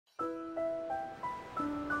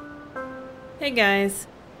Hey guys,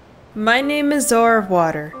 my name is Zora of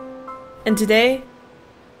Water, and today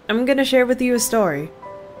I'm gonna share with you a story.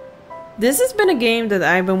 This has been a game that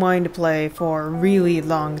I've been wanting to play for a really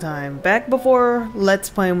long time, back before Let's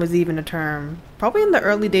Playing was even a term, probably in the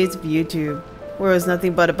early days of YouTube, where it was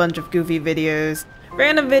nothing but a bunch of goofy videos,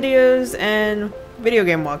 random videos, and video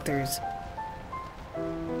game walkthroughs.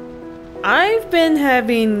 I've been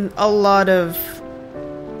having a lot of...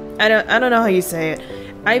 I don't know how you say it.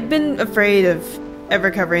 I've been afraid of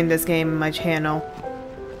ever covering this game on my channel.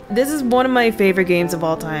 This is one of my favorite games of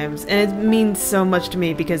all times, and it means so much to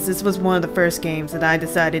me because this was one of the first games that I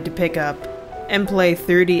decided to pick up and play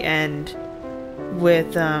through the end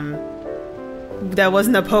with, that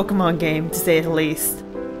wasn't a Pokemon game, to say the least.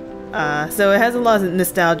 So it has a lot of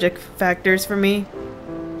nostalgic factors for me.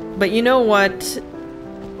 But you know what?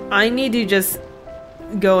 I need to just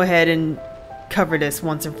go ahead and cover this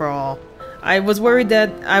once and for all. I was worried that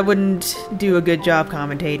I wouldn't do a good job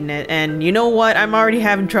commentating it, and you know what? I'm already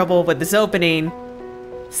having trouble with this opening,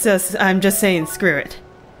 so I'm just saying screw it.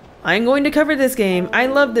 I'm going to cover this game, I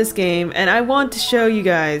love this game, and I want to show you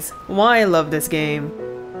guys why I love this game.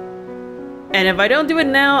 And if I don't do it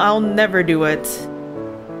now, I'll never do it.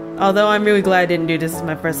 Although I'm really glad I didn't do this as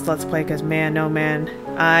my first Let's Play, because man, oh man,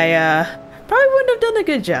 I probably wouldn't have done a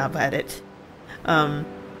good job at it.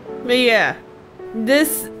 But yeah,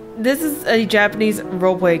 This is a Japanese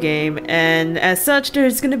roleplay game, and as such,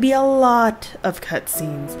 there's gonna be a lot of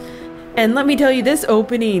cutscenes. And let me tell you, this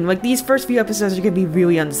opening, like these first few episodes are gonna be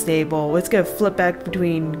really unstable. It's gonna flip back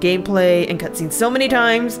between gameplay and cutscenes so many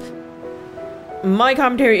times. My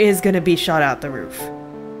commentary is gonna be shot out the roof.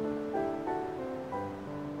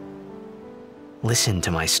 Listen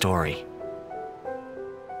to my story.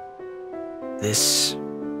 This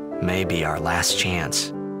may be our last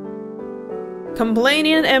chance.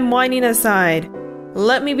 Complaining and whining aside,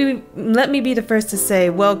 let me be the first to say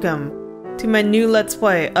welcome to my new Let's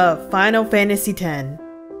Play of Final Fantasy X.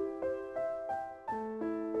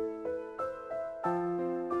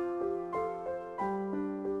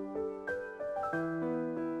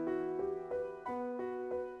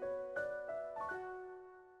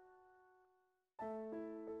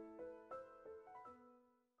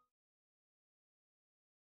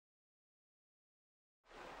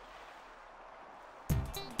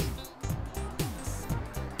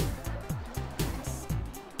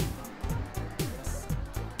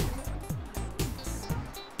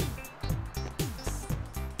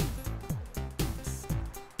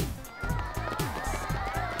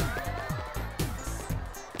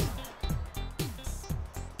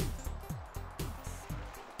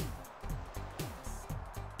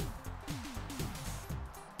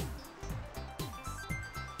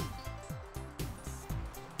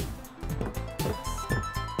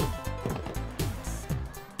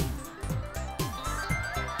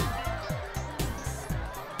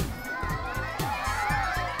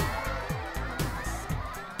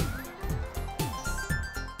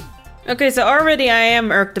 Okay, so already I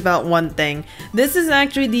am irked about one thing. This is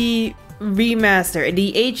actually the remaster,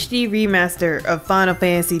 the HD remaster of Final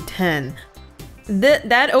Fantasy X.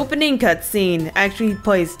 That opening cutscene actually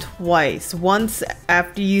plays twice. Once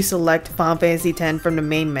after you select Final Fantasy X from the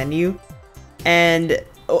main menu, and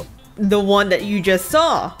the one that you just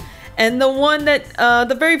saw. And the one that,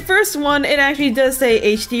 the very first one, it actually does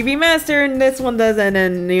say HD remaster, and this one doesn't,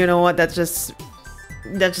 and you know what, that's just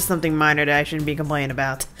something minor that I shouldn't be complaining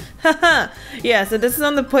about. Haha! Yeah, so this is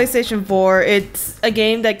on the PlayStation 4. It's a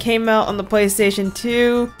game that came out on the PlayStation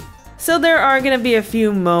 2. So there are gonna be a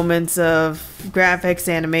few moments of graphics,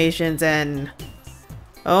 animations, and...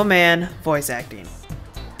 oh man, voice acting.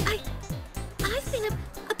 I've been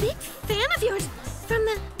a big fan of yours from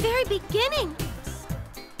the very beginning.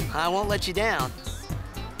 I won't let you down.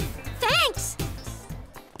 Thanks!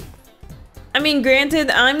 I mean,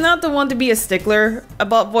 granted, I'm not the one to be a stickler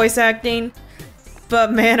about voice acting.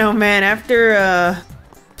 But man, oh man, after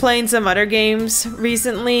playing some other games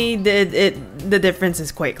recently, the difference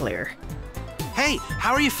is quite clear. Hey,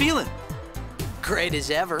 how are you feeling? Great as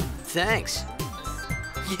ever. Thanks.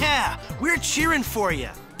 Yeah, we're cheering for you.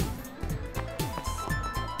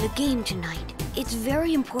 The game tonight, it's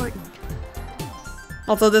very important.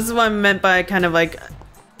 Also, this is what I meant by kind of like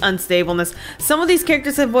unstableness. Some of these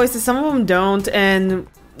characters have voices, some of them don't, and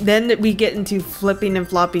then we get into flipping and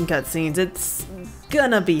flopping cutscenes. It's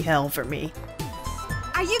gonna be hell for me.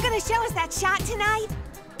 Are you gonna show us that shot tonight?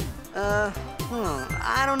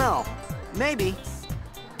 I don't know. Maybe.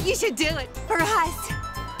 You should do it for us.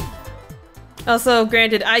 Also,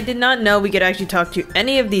 granted, I did not know we could actually talk to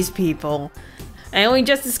any of these people. I only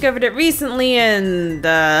just discovered it recently and,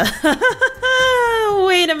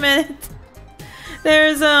 wait a minute.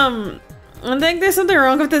 There's, I think there's something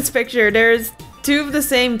wrong with this picture. There's two of the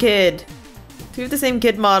same kid. Two of the same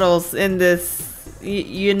kid models in this.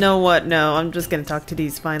 You know what? No, I'm just gonna talk to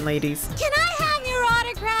these fine ladies. Can I have your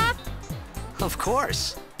autograph? Of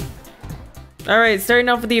course. Alright, starting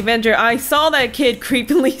off with the adventure. I saw that kid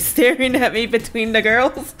creepily staring at me between the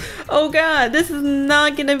girls. Oh god, this is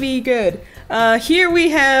not gonna be good. Here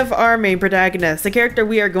we have our main protagonist, the character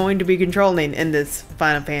we are going to be controlling in this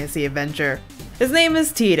Final Fantasy adventure. His name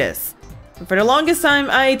is Titus. For the longest time,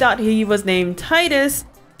 I thought he was named Titus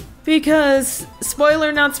because,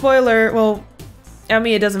 spoiler not spoiler, well, I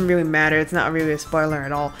mean it doesn't really matter, it's not really a spoiler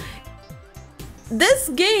at all. This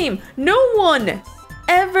game, no one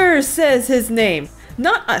ever says his name.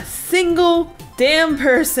 Not a single damn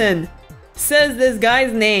person says this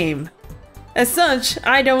guy's name. As such,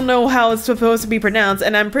 I don't know how it's supposed to be pronounced,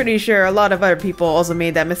 and I'm pretty sure a lot of other people also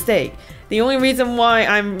made that mistake. The only reason why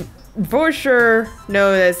I'm for sure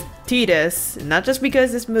know as Titus, not just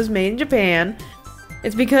because this was made in Japan,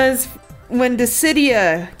 it's because when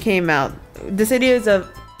Dissidia came out, Dissidia is a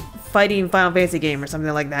fighting Final Fantasy game or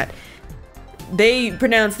something like that, they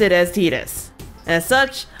pronounced it as Titus. As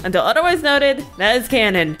such, until otherwise noted, that is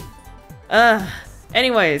canon.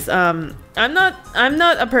 Anyways, I'm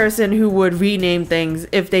not a person who would rename things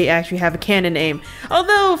if they actually have a canon name.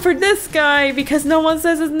 Although, for this guy, because no one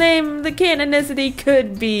says his name, the canonicity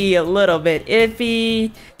could be a little bit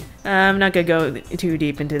iffy. I'm not gonna go too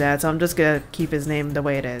deep into that, so I'm just gonna keep his name the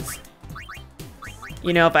way it is.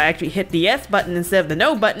 You know, if I actually hit the yes button instead of the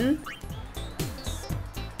no button.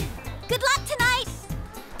 Good luck tonight!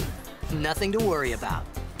 Nothing to worry about.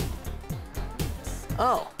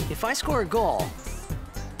 Oh, if I score a goal,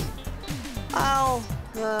 I'll,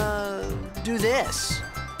 do this.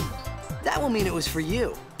 That will mean it was for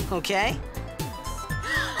you, okay?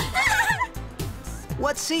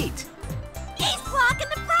 What seat? He's blocking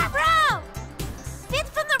the front row! Fifth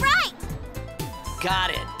from the right!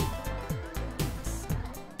 Got it.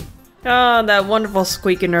 Oh, that wonderful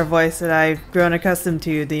squeak in her voice that I've grown accustomed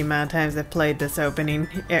to the amount of times I've played this opening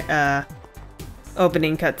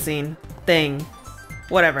cutscene thing.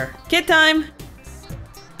 Whatever. Kid time!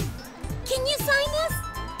 Can you sign this?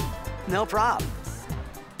 No prob.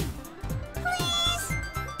 Please?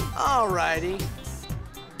 Alrighty.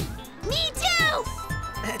 Me too!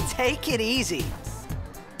 Take it easy.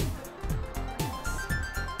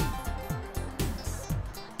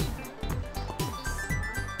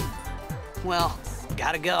 Well,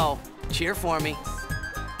 gotta go. Cheer for me.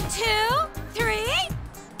 2, 3.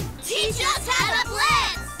 Teach us how to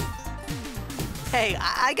blitz! Hey,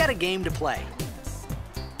 I got a game to play.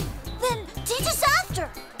 Then teach us after.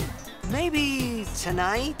 Maybe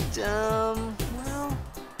tonight, well...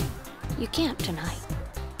 You can't tonight.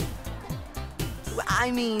 I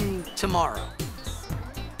mean, tomorrow.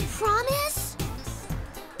 Promise?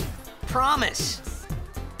 Promise.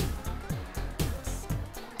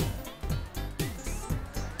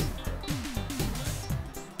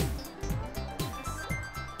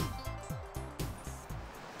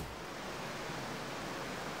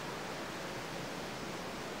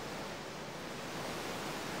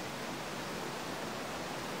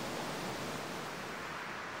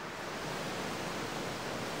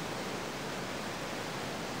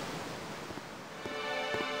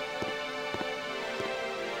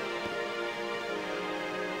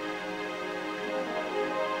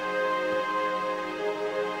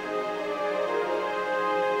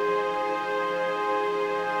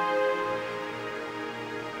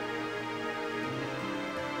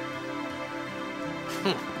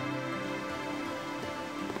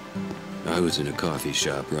 I was in a coffee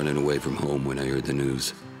shop running away from home when I heard the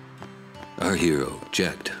news. Our hero,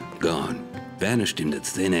 checked, gone, vanished into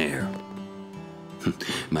thin air.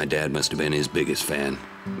 My dad must have been his biggest fan.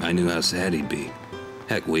 I knew how sad he'd be.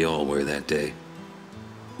 Heck, we all were that day.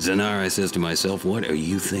 Zanar, I says to myself, what are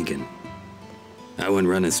you thinking? I went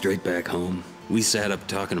running straight back home. We sat up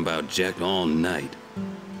talking about Jack all night.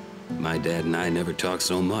 My dad and I never talked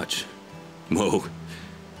so much. Whoa,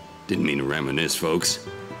 didn't mean to reminisce, folks.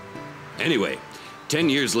 Anyway, 10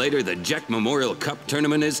 years later, the Jack Memorial Cup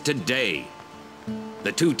tournament is today.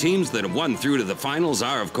 The two teams that have won through to the finals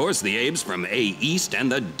are, of course, the Abes from A East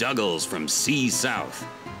and the Duggles from C South.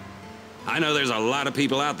 I know there's a lot of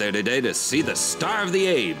people out there today to see the star of the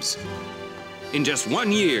Abes. In just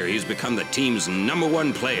 1 year, he's become the team's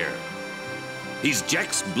 #1 player. He's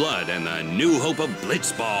Jack's blood and the new hope of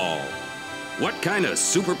Blitzball. What kind of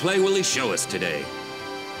super play will he show us today?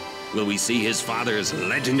 Will we see his father's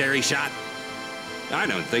legendary shot? I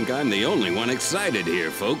don't think I'm the only one excited here,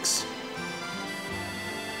 folks.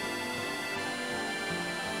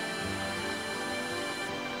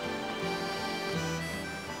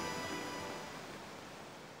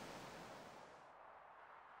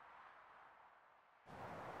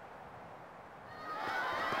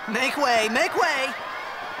 Make way, make way!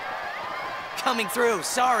 Coming through,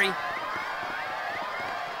 sorry.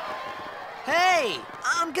 Hey,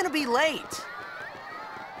 I'm gonna be late.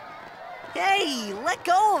 Hey, let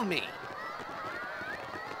go of me.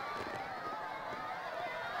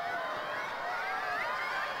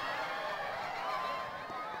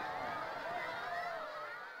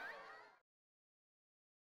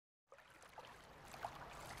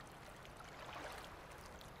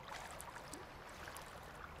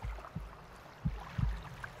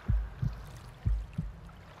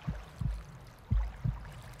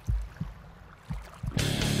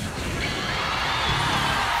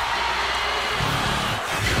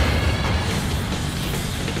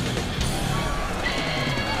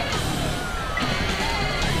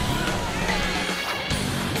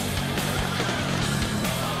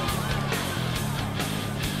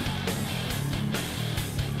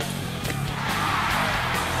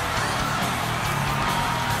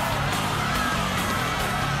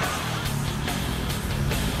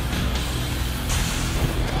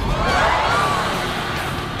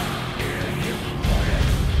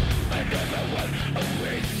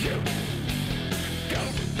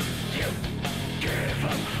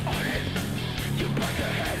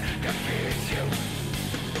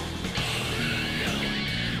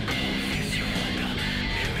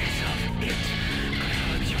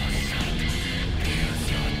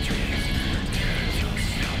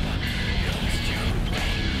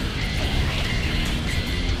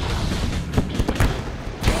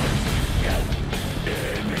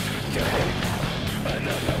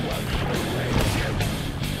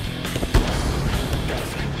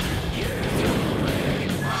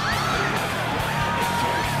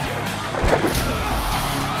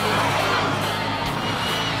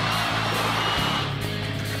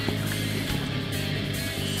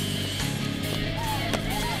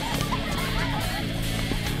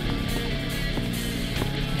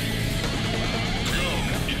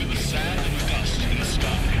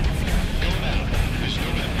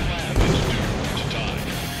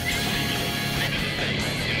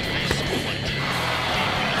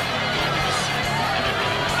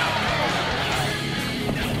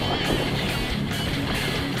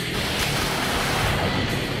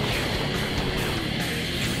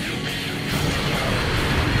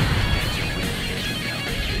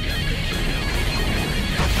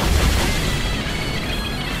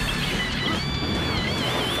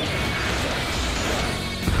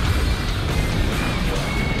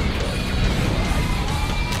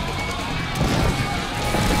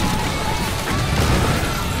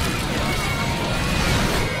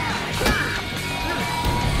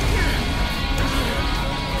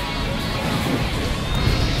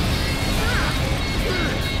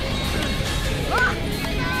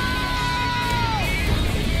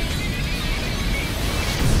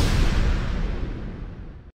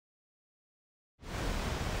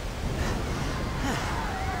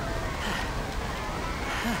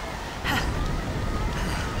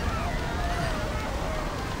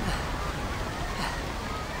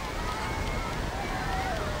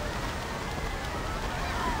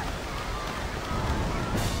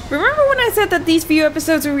 Remember when I said that these few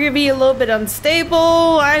episodes were gonna be a little bit unstable?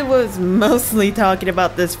 I was mostly talking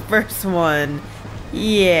about this first one.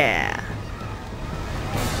 Yeah.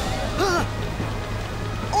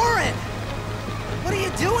 Orin! What are you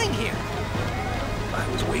doing here? I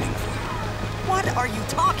was waiting for you. What are you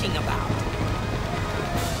talking about?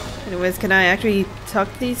 Anyways, can I actually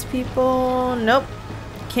talk to these people? Nope.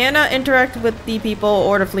 Cannot interact with the people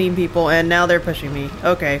or the fleeing people, and now they're pushing me.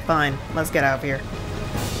 Okay, fine. Let's get out of here.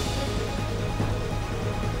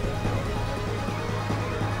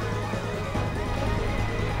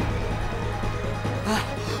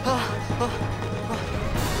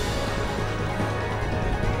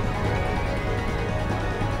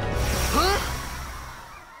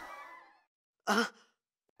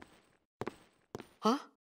 Huh?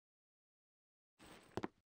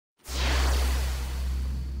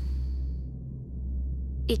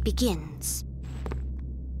 It begins.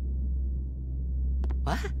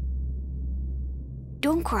 What?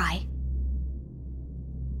 Don't cry.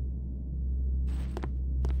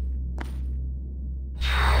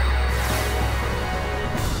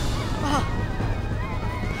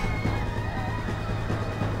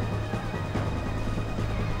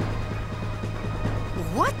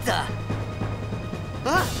 What the?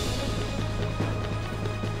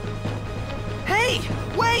 Hey,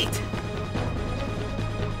 wait!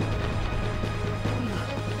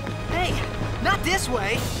 Hey, not this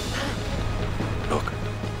way! Look.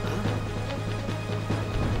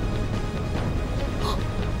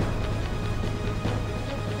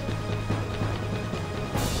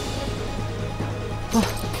 We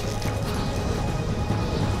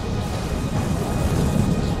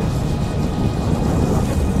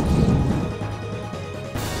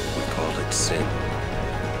called it sin.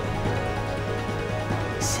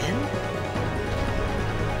 Sin?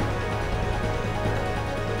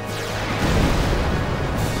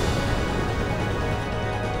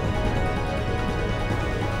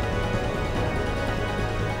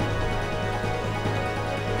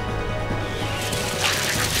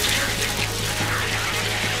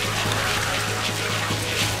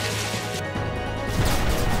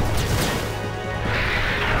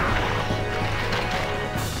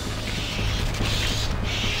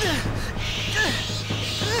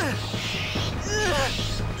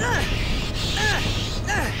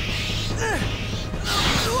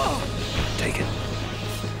 Take it.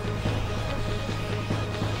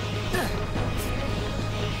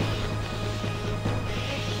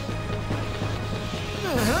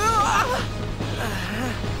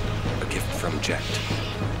 A gift from Jekt.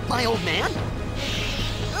 My old man?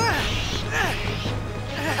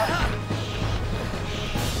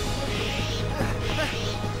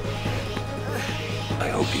 I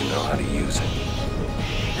hope you know how to use it.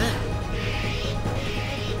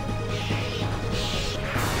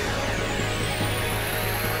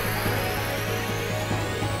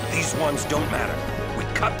 These ones don't matter. We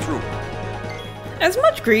cut through. As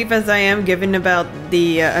much grief as I am given about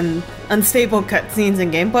the unstable cutscenes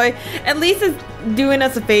and gameplay, at least it's doing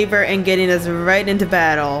us a favor and getting us right into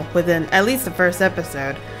battle within at least the first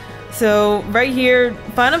episode. So right here,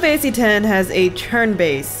 Final Fantasy X has a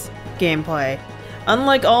turn-based gameplay.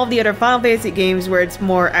 Unlike all of the other Final Fantasy games where it's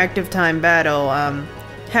more active time battle,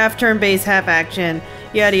 half turn-based, half action,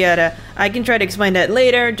 yada yada. I can try to explain that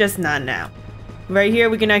later, just not now. Right here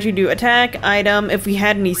we can actually do attack, item. If we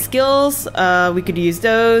had any skills, we could use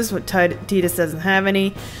those. What Tidus doesn't have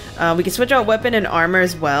any. We can switch out weapon and armor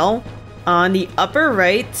as well. On the upper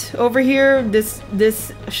right over here,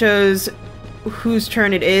 this shows whose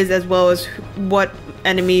turn it is, as well as what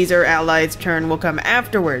enemies or allies' turn will come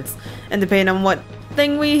afterwards. And depending on what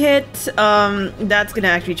thing we hit, that's gonna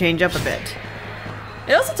actually change up a bit.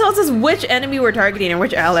 It also tells us which enemy we're targeting and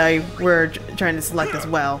which ally we're trying to select as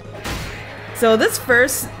well. So this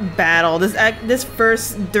first battle, this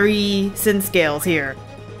first 3 sin scales here,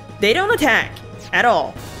 they don't attack at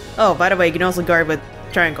all. Oh, by the way, you can also guard with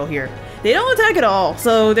triangle here. They don't attack at all,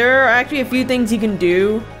 so there are actually a few things you can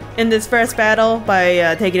do in this first battle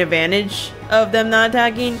by taking advantage of them not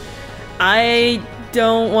attacking. I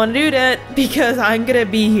don't want to do that because I'm gonna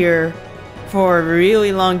be here for a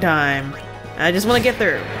really long time. I just want to get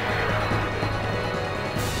through.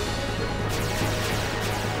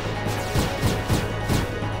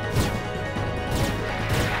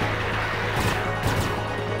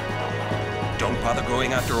 Don't bother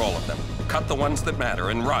going after all of them. Cut the ones that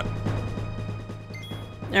matter and run.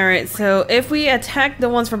 Alright, so if we attack the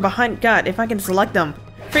ones from behind, God, if I can select them.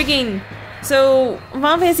 Freaking... So,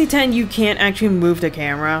 Final Fantasy X, you can't actually move the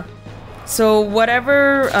camera. So,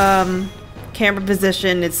 whatever camera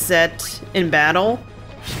position is set in battle,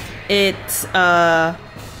 you're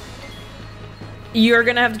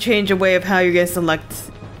gonna have to change the way of how you're gonna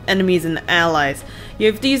select enemies and allies.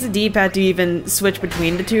 You have to use the D-pad to even switch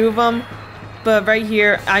between the two of them. But right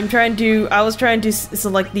here, I was trying to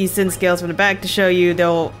select these sin scales from the back to show you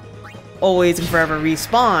they'll always and forever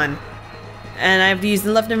respawn. And I have to use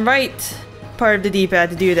the left and right part of the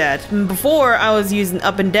D-pad to do that. Before, I was using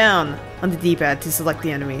up and down on the D-pad to select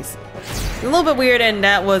the enemies. A little bit weird, and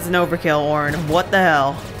that was an overkill, Orin. What the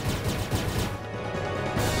hell?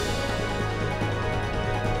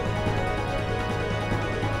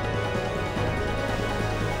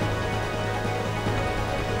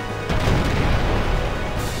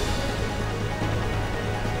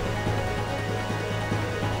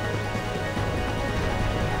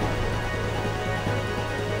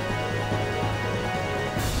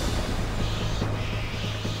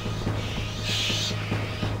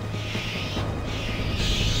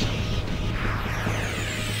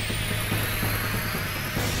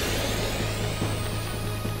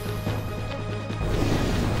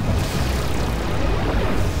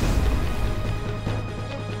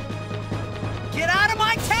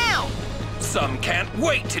 Some can't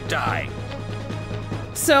wait to die.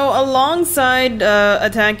 So alongside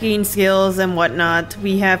attacking skills and whatnot,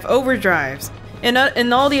 we have overdrives. In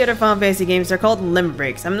all the other Final Fantasy games, they're called limit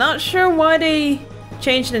breaks. I'm not sure why they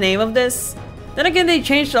changed the name of this. Then again, they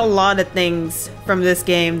changed a lot of things from this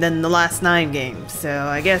game than the last 9 games, so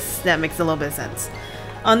I guess that makes a little bit of sense.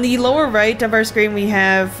 On the lower right of our screen, we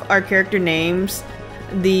have our character names,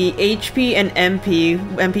 the HP and MP.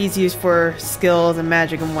 MP is used for skills and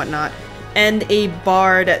magic and whatnot. and a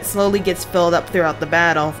bar that slowly gets filled up throughout the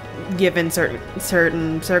battle, given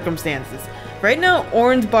certain circumstances. Right now,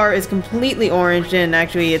 orange bar is completely orange, and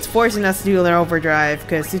actually it's forcing us to do an overdrive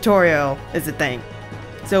because tutorial is a thing.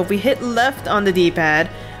 So if we hit left on the D-pad,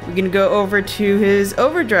 we can go over to his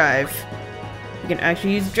overdrive. We can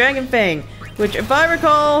actually use Dragon Fang, which, if I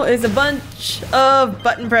recall, is a bunch of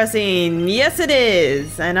button pressing. Yes, it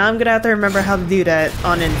is! And I'm gonna have to remember how to do that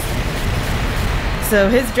on instant. So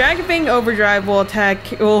his Dragon Fang overdrive will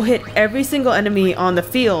hit every single enemy on the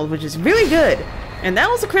field, which is really good. And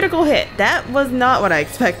that was a critical hit. That was not what I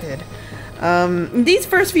expected. These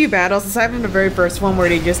first few battles, aside from the very first one where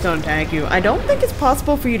they just don't attack you, I don't think it's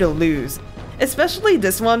possible for you to lose. Especially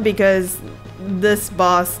this one, because this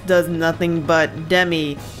boss does nothing but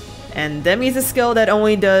Demi. And Demi is a skill that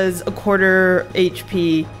only does a quarter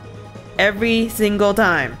HP every single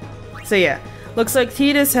time. So yeah, looks like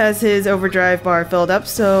Tidus has his overdrive bar filled up,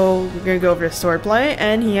 so we're gonna go over to swordplay,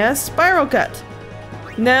 and he has Spiral Cut.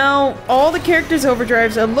 Now, all the characters'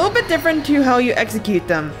 overdrives are a little bit different to how you execute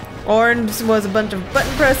them. Orange was a bunch of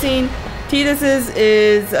button pressing. Tidus's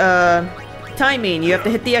is timing. You have to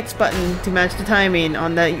hit the X button to match the timing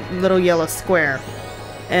on that little yellow square.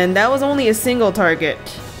 And that was only a single target.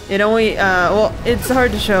 It only, well, it's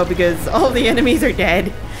hard to show because all the enemies are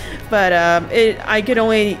dead. But I could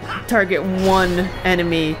only target one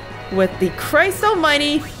enemy with the Christ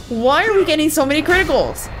almighty. Why are we getting so many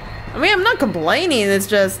criticals? I mean, I'm not complaining, it's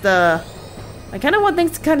just, I kind of want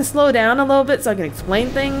things to kind of slow down a little bit so I can explain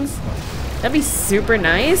things. That'd be super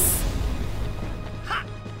nice.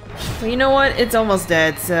 But you know what? It's almost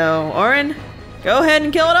dead, so Auron, go ahead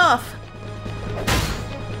and kill it off.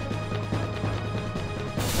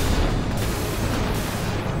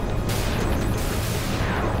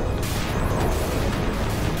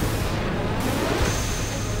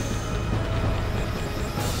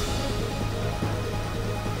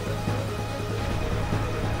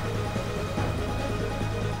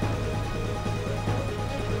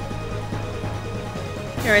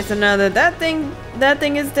 Alright, so now that that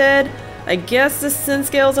thing is dead, I guess the sin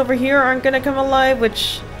scales over here aren't gonna come alive,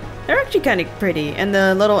 which they're actually kind of pretty, and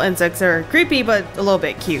the little insects are creepy but a little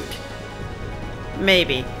bit cute.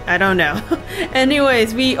 Maybe, I don't know.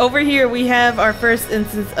 Anyways, over here we have our first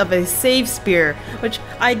instance of a save spear, which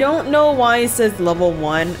I don't know why it says level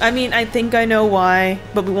 1. I mean, I think I know why,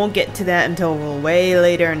 but we won't get to that until way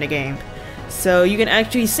later in the game. So you can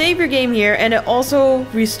actually save your game here, and it also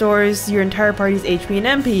restores your entire party's HP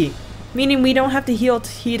and MP, meaning we don't have to heal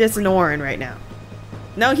Tidus and Auron right now.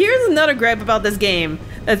 Now here's another gripe about this game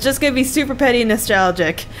that's just gonna be super petty and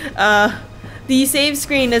nostalgic. The save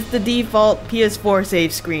screen is the default PS4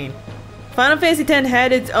 save screen. Final Fantasy X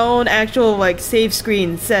had its own actual save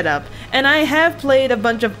screen setup, and I have played a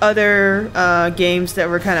bunch of other games that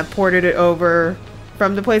were kind of ported over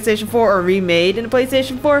from the PlayStation 4 or remade in the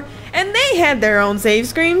PlayStation 4, and they had their own save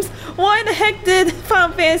screens. Why the heck did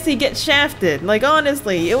Final Fantasy get shafted? Like,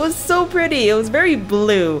 honestly, it was so pretty. It was very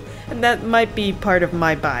blue, and that might be part of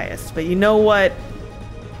my bias, but you know what?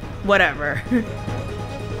 Whatever.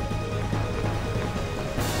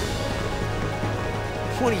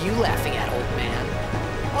 What are you laughing at, old man?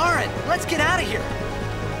 Auron, let's get out of here.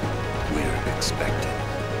 We're expected.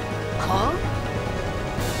 Huh?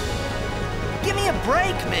 Give me a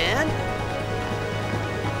break, man!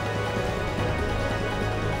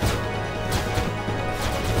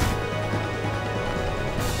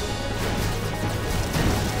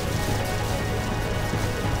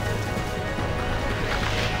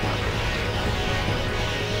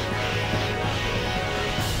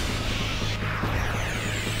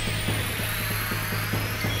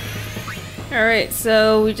 Alright,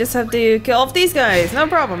 so we just have to kill off these guys. No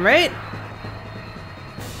problem, right?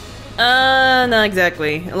 Not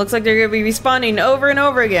exactly. It looks like they're gonna be respawning over and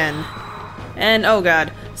over again. And oh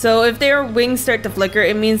god. So if their wings start to flicker,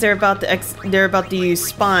 it means they're about to use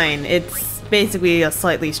spine. It's basically a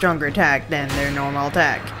slightly stronger attack than their normal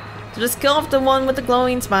attack. So just kill off the one with the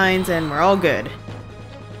glowing spines and we're all good.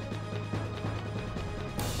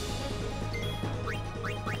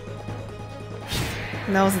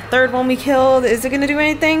 And that was the third one we killed. Is it gonna do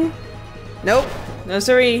anything? Nope. No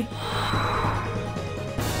sorry.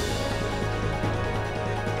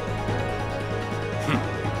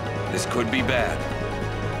 This could be bad.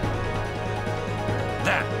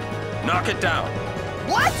 That! Knock it down!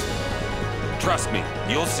 What? Trust me,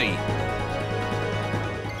 you'll see.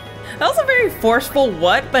 That was a very forceful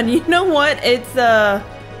what, but you know what? It's kind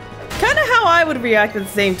of how I would react at the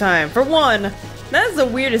same time. For one, that is the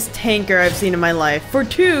weirdest tanker I've seen in my life. For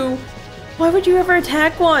two, why would you ever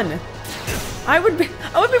attack one? I would be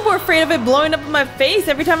more afraid of it blowing up in my face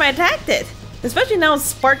every time I attacked it. Especially now it's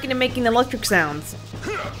sparking and making electric sounds.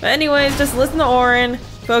 But anyways, just listen to Orin,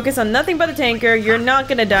 focus on nothing but the tanker. You're not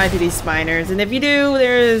gonna die to these spiners, and if you do,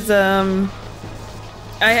 there's I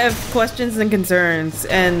have questions and concerns,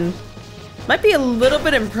 and might be a little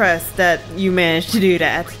bit impressed that you managed to do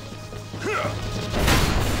that.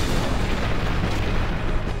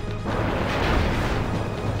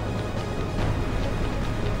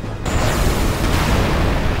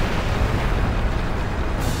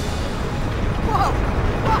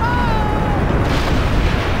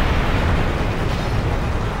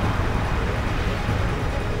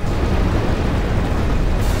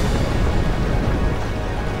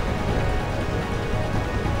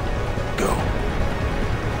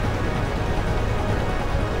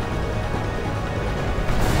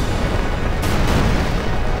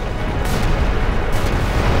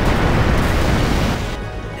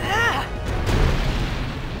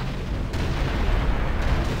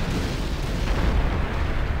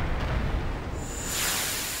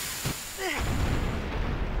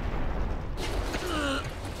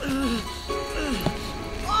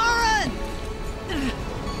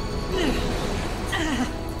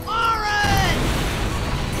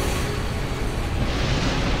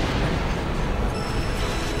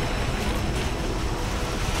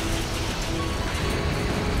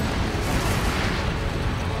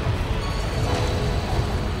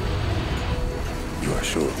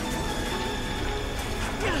 Sure.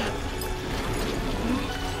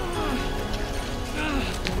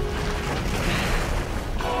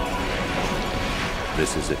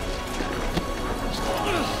 This is it.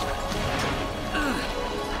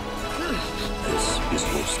 This is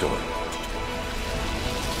your story.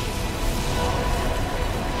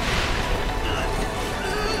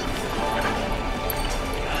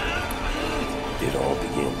 It all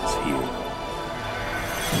begins here.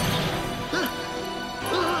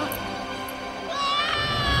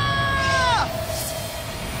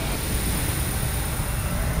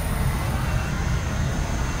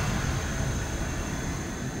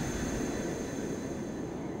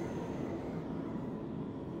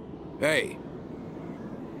 Hey!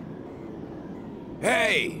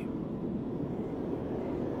 Hey!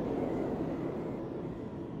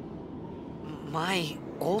 My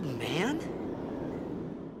old man?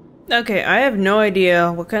 Okay, I have no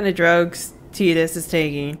idea what kind of drugs Titus is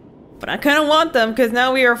taking, but I kind of want them because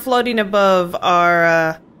now we are floating above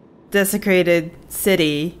our desecrated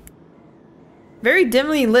city. Very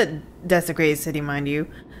dimly lit desecrated city, mind you.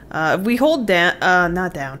 If we hold down,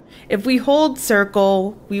 not down. If we hold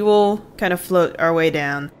circle, we will kind of float our way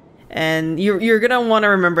down. And you're gonna want to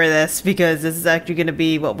remember this because this is actually gonna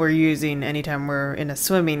be what we're using anytime we're in a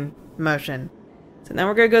swimming motion. So now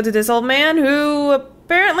we're gonna go to this old man who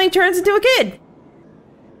apparently turns into a kid.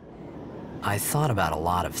 I thought about a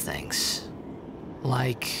lot of things.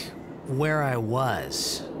 Like where I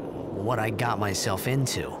was, what I got myself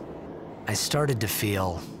into. I started to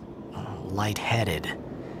feel lightheaded.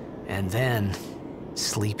 And then,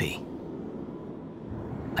 sleepy.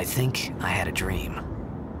 I think I had a dream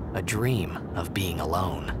of being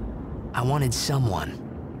alone. I wanted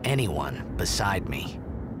someone, anyone, beside me,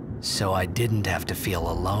 so I didn't have to feel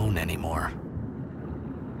alone anymore.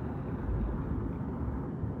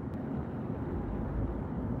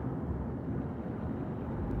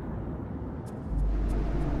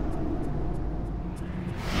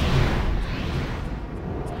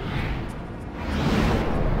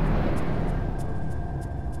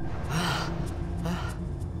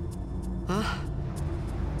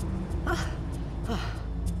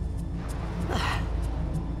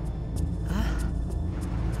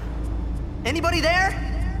 Anybody there?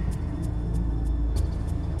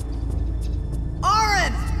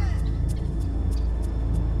 Orin!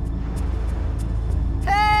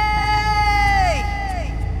 Hey!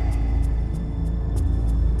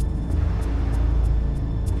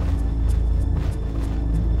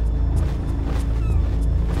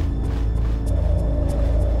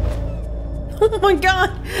 Oh my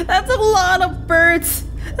god, that's a lot of birds.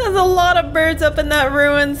 There's a lot of birds up in that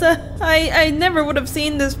ruins. I never would have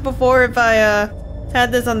seen this before if I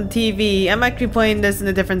had this on the TV. I'm actually playing this in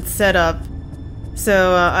a different setup,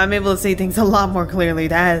 so I'm able to see things a lot more clearly.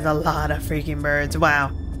 That is a lot of freaking birds.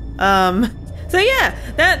 Wow. So yeah,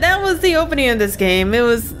 that was the opening of this game. It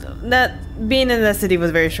was that being in that city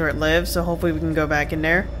was very short-lived, so hopefully we can go back in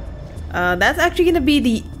there. That's actually gonna be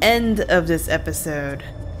the end of this episode.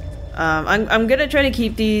 I'm gonna try to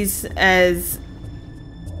keep these as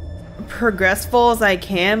progressful as I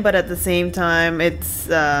can, but at the same time, it's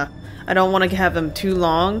I don't want to have them too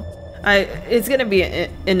long. It's gonna be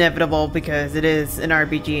inevitable because it is an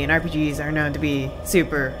RPG, and RPGs are known to be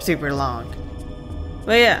super, super long.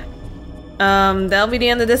 But yeah, that'll be the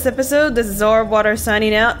end of this episode. This is Zora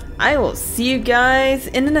signing out. I will see you guys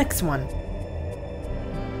in the next one.